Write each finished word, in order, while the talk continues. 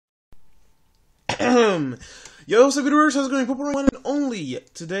Yo, what's up, viewers? How's it going? PowPowRyan one and only.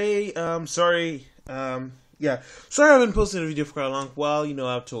 Today, sorry, sorry I haven't posted a video for quite a long while. You know,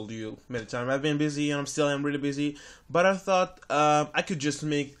 I've told you many times I've been busy, and I'm really busy. But I thought I could just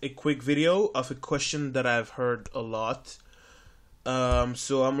make a quick video of a question that I've heard a lot.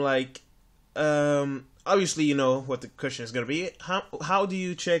 So I'm like, obviously you know what the question is gonna be. How do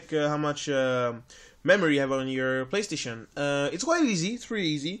you check how much memory you have on your PlayStation? It's quite easy. It's pretty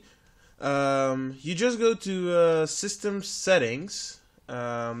easy. You just go to system settings,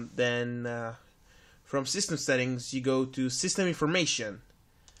 then from system settings you go to system information,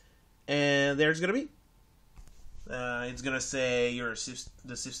 and there's gonna be it's gonna say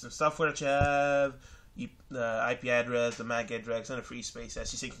the system software that you have, the IP address, the MAC address, and the free space.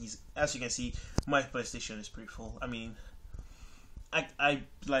 As you can see, my PlayStation is pretty full. I mean, I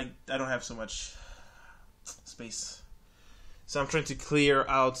don't have so much space. So I'm trying to clear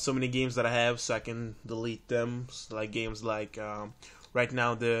out so many games that I have so I can delete them. So like games like right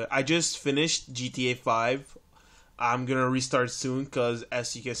now I just finished GTA 5. I'm gonna restart soon because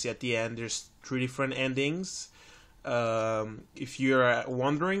as you can see at the end there's 3 different endings. If you're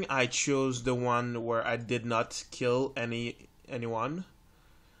wondering, I chose the one where I did not kill anyone.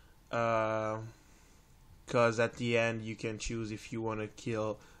 Because at the end you can choose if you want to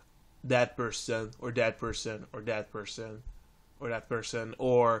kill that person or that person or that person.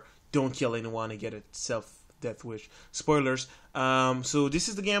 Or don't kill anyone and get a self-death wish. Spoilers. So this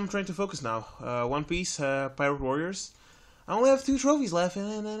is the game I'm trying to focus now. One Piece, Pirate Warriors. I only have 2 trophies left,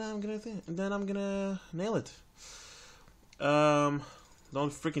 and then I'm gonna nail it. The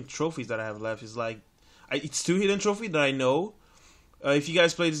only freaking trophies that I have left is like, it's 2 hidden trophies that I know. If you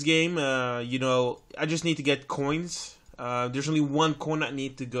guys play this game, you know I just need to get coins. There's only 1 coin I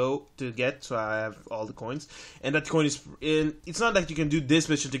need to get, so I have all the coins. And that coin is it's not like you can do this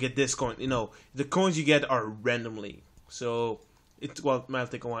mission to get this coin. You know, the coins you get are randomly. So it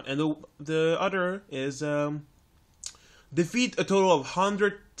might take a while. And the other is defeat a total of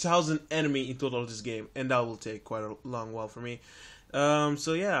 100,000 enemy in total of this game, and that will take quite a long while for me.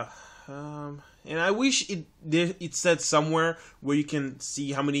 So yeah. And I wish it said somewhere where you can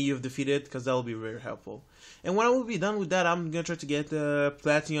see how many you've defeated, because that will be very helpful. And when I will be done with that, I'm gonna try to get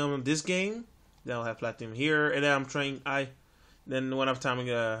platinum on this game. Then I'll have platinum here, and then then when I have time, I'm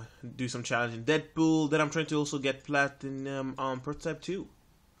gonna do some challenge in Deadpool. Then I'm trying to also get platinum on Prototype 2.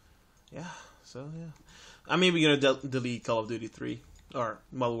 Yeah, so yeah. I'm maybe gonna delete Call of Duty 3 or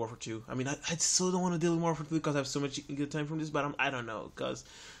Modern Warfare 2. I mean, I still don't want to delete Modern Warfare 2 because I have so much good time from this, but I don't know, because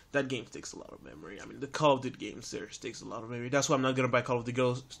that game takes a lot of memory. I mean, the Call of Duty game series takes a lot of memory. That's why I'm not gonna buy Call of Duty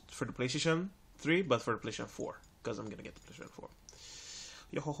Ghosts for the PlayStation 3, but for the PlayStation 4, because I'm gonna get the PlayStation 4.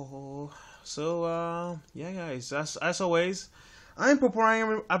 Yo, so yeah, guys, as always, I'm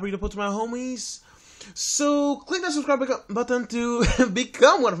PowPowRyan. I bring the put to my homies. So click that subscribe button to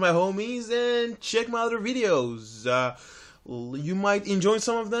become one of my homies and check my other videos. You might enjoy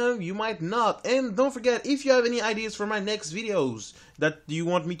some of them, you might not. And don't forget, if you have any ideas for my next videos that you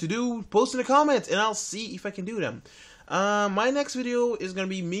want me to do, post in the comments and I'll see if I can do them. My next video is gonna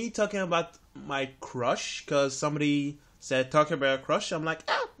be me talking about my crush, because somebody said talking about a crush. I'm like,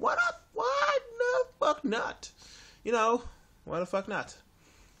 what up? Why the fuck not? You know, why the fuck not?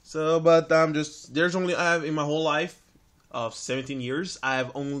 So, but there's only, I have in my whole life of 17 years, I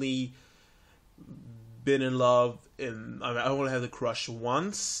have only been in love I only had a crush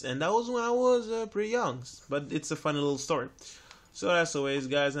once, and that was when I was pretty young. But it's a funny little story. So as always,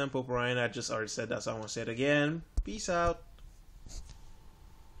 guys, I'm PowPowRyan. I just already said that, so I won't say it again. Peace out.